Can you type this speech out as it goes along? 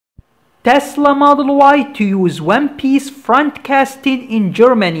Tesla Model Y to use one-piece front casting in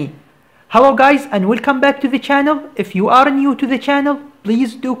Germany. Hello guys and welcome back to the channel. If you are new to the channel,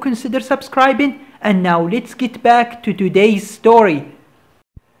 please do consider subscribing. And now let's get back to today's story.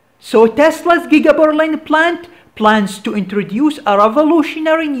 So Tesla's Giga Berlin plant plans to introduce a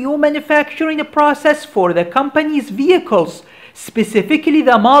revolutionary new manufacturing process for the company's vehicles, specifically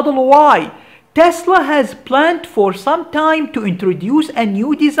the Model Y. Tesla has planned for some time to introduce a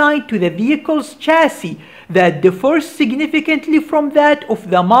new design to the vehicle's chassis that differs significantly from that of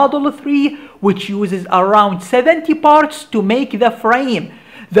the Model 3, which uses around 70 parts to make the frame.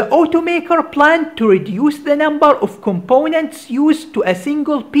 The automaker planned to reduce the number of components used to a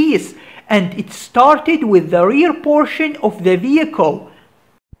single piece, and it started with the rear portion of the vehicle.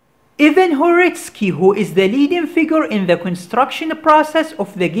 Ivan Horitsky, who is the leading figure in the construction process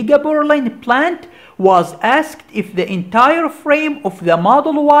of the Giga Berlin plant, was asked if the entire frame of the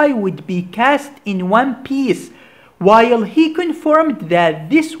Model Y would be cast in one piece. While he confirmed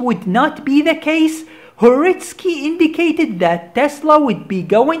that this would not be the case, Horitsky indicated that Tesla would be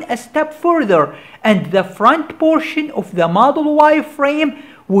going a step further, and the front portion of the Model Y frame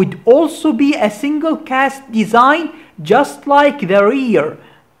would also be a single cast design, just like the rear.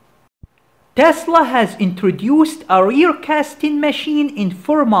 Tesla has introduced a rear casting machine in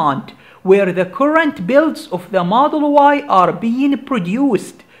Fremont, where the current builds of the Model Y are being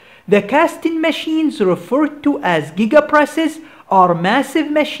produced. The casting machines, referred to as Giga presses, are massive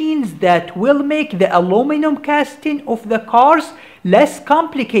machines that will make the aluminum casting of the cars less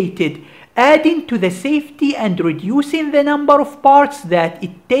complicated, adding to the safety and reducing the number of parts that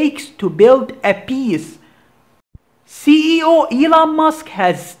it takes to build a piece. CEO Elon Musk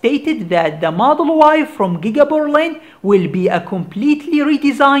has stated that the Model Y from Giga Berlin will be a completely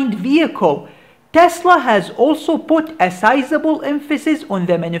redesigned vehicle. Tesla has also put a sizable emphasis on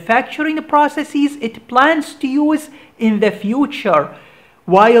the manufacturing processes it plans to use in the future.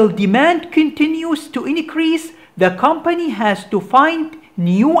 While demand continues to increase, the company has to find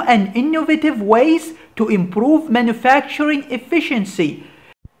new and innovative ways to improve manufacturing efficiency.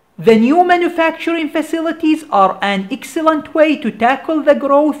 The new manufacturing facilities are an excellent way to tackle the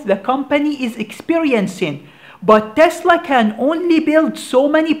growth the company is experiencing, but Tesla can only build so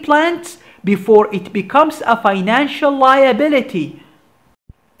many plants before it becomes a financial liability.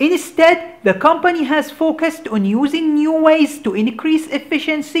 Instead, the company has focused on using new ways to increase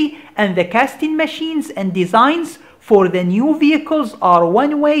efficiency, and the casting machines and designs for the new vehicles are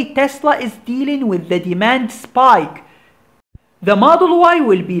one way Tesla is dealing with the demand spike. The Model Y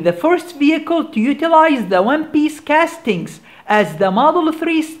will be the first vehicle to utilize the one-piece castings, as the Model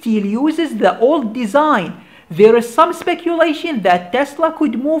 3 still uses the old design. There is some speculation that Tesla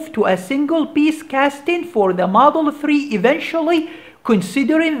could move to a single-piece casting for the Model 3 eventually,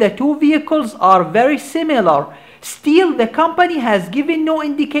 considering the two vehicles are very similar. Still, the company has given no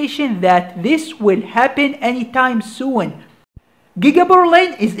indication that this will happen anytime soon. Giga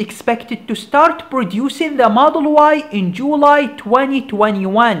Berlin is expected to start producing the Model Y in July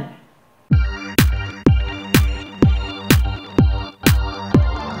 2021.